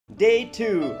day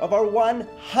 2 of our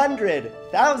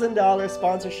 $100,000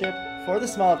 sponsorship for the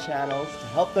small channels to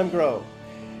help them grow.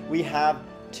 We have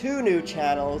 2 new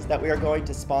channels that we are going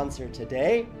to sponsor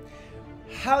today.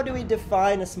 How do we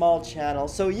define a small channel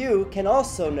so you can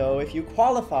also know if you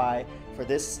qualify for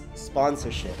this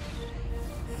sponsorship?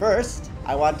 First,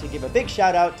 I want to give a big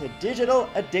shout out to Digital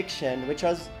Addiction, which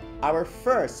was our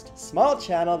first small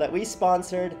channel that we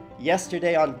sponsored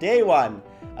yesterday on day 1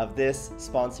 of this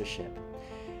sponsorship.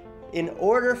 In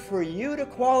order for you to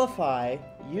qualify,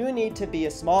 you need to be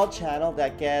a small channel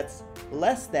that gets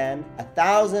less than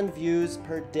 1,000 views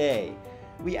per day.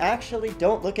 We actually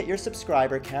don't look at your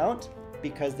subscriber count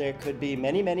because there could be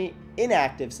many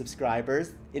inactive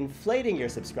subscribers inflating your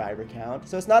subscriber count,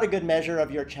 so it's not a good measure of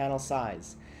your channel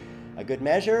size. A good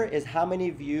measure is how many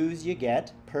views you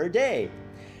get per day.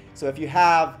 So if you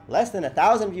have less than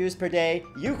 1,000 views per day,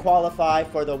 you qualify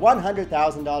for the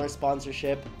 $100,000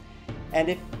 sponsorship. And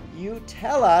if you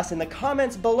tell us in the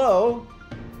comments below,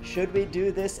 should we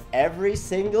do this every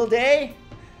single day?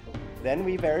 Then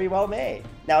we very well may.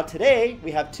 Now today,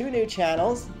 we have 2 new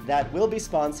channels that will be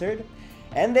sponsored,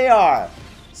 and they are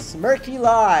Smirky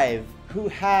Live, who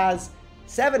has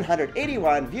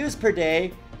 781 views per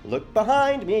day. Look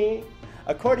behind me,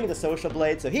 according to Social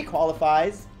Blade, so he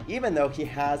qualifies, even though he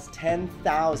has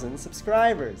 10,000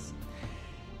 subscribers.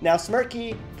 Now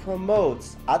Smirky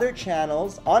promotes other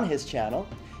channels on his channel.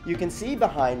 You can see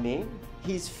behind me,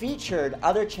 he's featured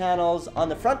other channels on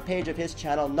the front page of his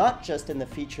channel, not just in the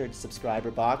featured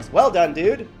subscriber box. Well done,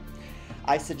 dude!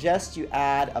 I suggest you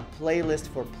add a playlist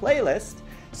for playlist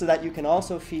so that you can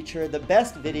also feature the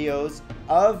best videos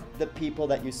of the people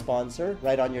that you sponsor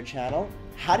right on your channel.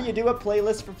 How do you do a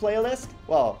playlist for playlist?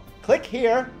 Well, click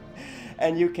here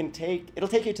and it'll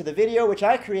take you to the video which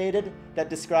I created that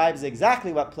describes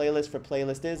exactly what playlist for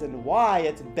playlist is and why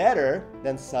it's better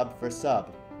than sub for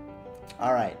sub.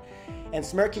 All right, and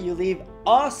Smirky, you leave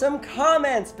awesome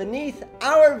comments beneath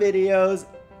our videos.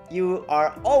 You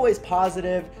are always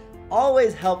positive,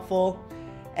 always helpful,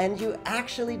 and you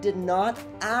actually did not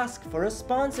ask for a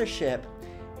sponsorship.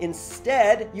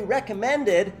 Instead, you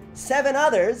recommended 7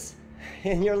 others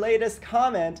in your latest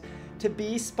comment to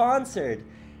be sponsored.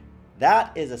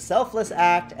 That is a selfless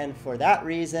act, and for that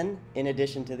reason, in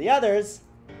addition to the others,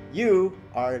 you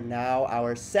are now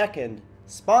our 2nd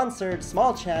sponsored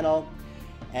small channel.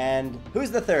 And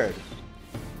who's the 3rd?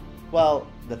 Well,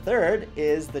 the 3rd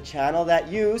is the channel that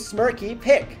you, Smirky,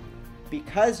 pick.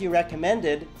 Because you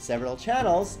recommended several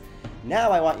channels, now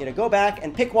I want you to go back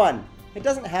and pick one. It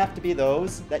doesn't have to be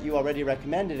those that you already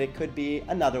recommended, it could be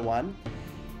another one.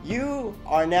 You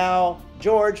are now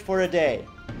George for a day.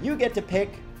 You get to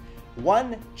pick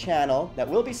one channel that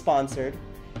will be sponsored.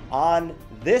 On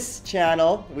this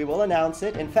channel, we will announce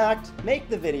it. In fact, make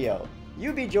the video.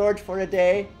 You be George for a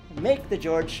day, make the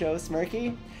George Show,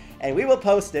 Smirky, and we will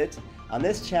post it on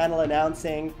this channel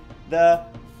announcing the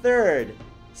 3rd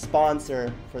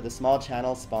sponsor for the small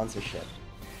channel sponsorship.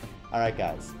 All right,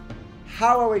 guys,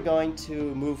 how are we going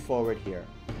to move forward here?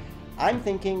 I'm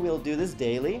thinking we'll do this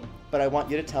daily, but I want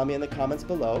you to tell me in the comments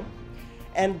below.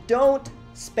 And don't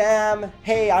spam,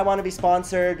 hey, I want to be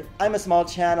sponsored, I'm a small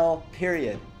channel,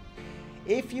 period.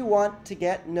 If you want to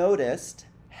get noticed,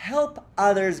 help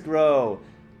others grow.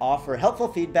 Offer helpful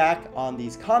feedback on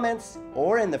these comments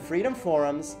or in the Freedom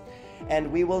Forums,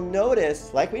 and we will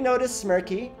notice, like we noticed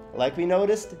Smirky, like we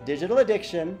noticed Digital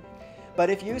Addiction. But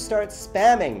if you start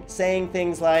spamming, saying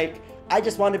things like, I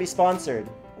just want to be sponsored,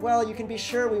 well, you can be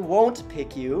sure we won't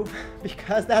pick you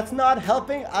because that's not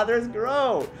helping others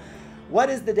grow. What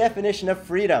is the definition of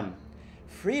freedom?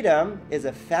 Freedom is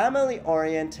a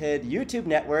family-oriented YouTube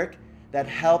network that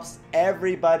helps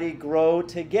everybody grow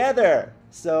together.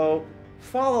 So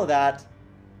follow that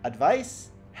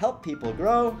advice, help people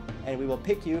grow, and we will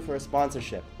pick you for a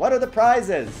sponsorship. What are the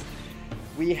prizes?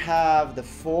 We have the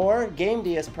 4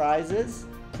 Gamdias prizes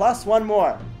plus 1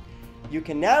 more. You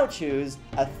can now choose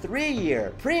a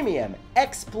 3-year premium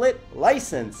XSplit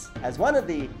license as one of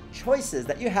the choices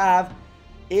that you have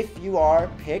if you are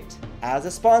picked as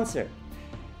a sponsor.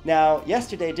 Now,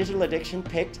 yesterday, Digital Addiction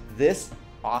picked this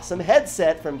awesome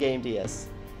headset from Gamdias.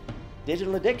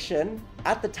 Digital Addiction,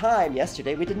 at the time,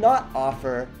 yesterday, we did not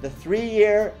offer the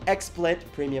 3-year XSplit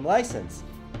premium license.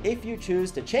 If you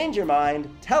choose to change your mind,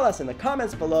 tell us in the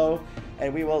comments below,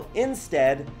 and we will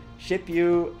instead ship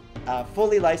you a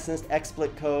fully licensed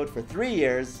XSplit code for 3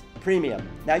 years premium.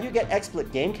 Now you get XSplit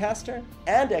Gamecaster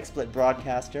and XSplit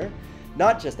Broadcaster,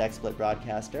 not just XSplit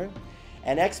Broadcaster.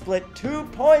 And XSplit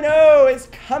 2.0 is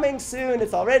coming soon.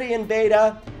 It's already in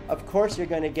beta. Of course, you're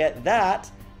going to get that,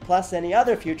 plus any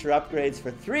other future upgrades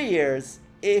for 3 years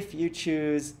if you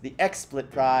choose the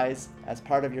XSplit prize as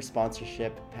part of your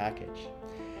sponsorship package.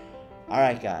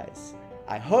 Alright guys,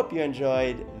 I hope you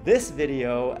enjoyed this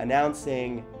video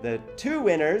announcing the 2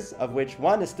 winners, of which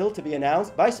one is still to be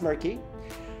announced by Smirky.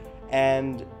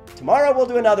 And tomorrow we'll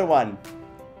do another one.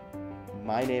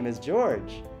 My name is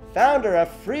George, founder of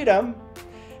Freedom,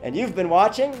 and you've been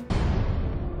watching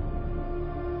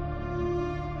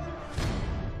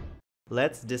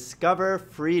Let's Discover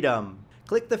Freedom.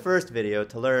 Click the first video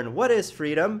to learn what is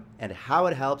freedom and how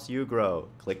it helps you grow.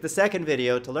 Click the second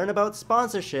video to learn about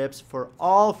sponsorships for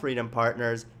all Freedom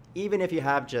partners, even if you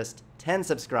have just 10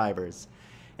 subscribers.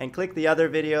 And click the other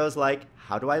videos like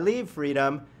How Do I Leave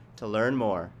Freedom to learn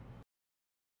more.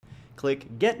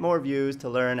 Click Get More Views to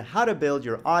learn how to build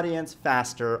your audience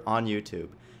faster on YouTube.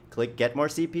 Click Get More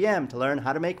CPM to learn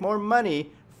how to make more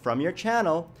money from your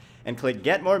channel. And click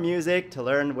Get More Music to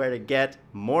learn where to get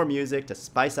more music to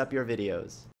spice up your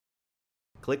videos.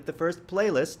 Click the first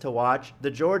playlist to watch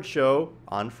The George Show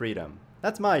on Freedom.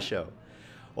 That's my show.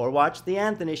 Or watch The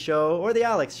Anthony Show or The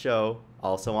Alex Show,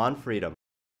 also on Freedom.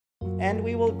 And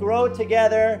we will grow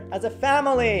together as a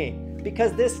family,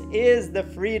 because this is the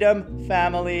Freedom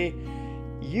family.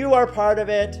 You are part of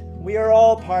it, we are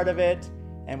all part of it,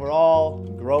 and we're all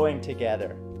growing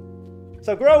together.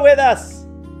 So grow with us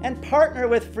and partner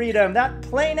with Freedom. That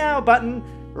Play Now button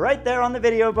right there on the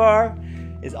video bar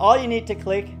is all you need to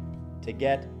click to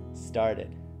get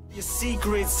started. Your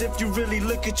secrets, if you really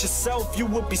look at yourself, you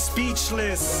would be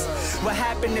speechless. What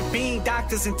happened to being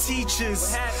doctors and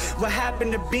teachers? What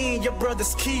happened to being your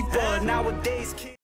brother's keeper? Nowadays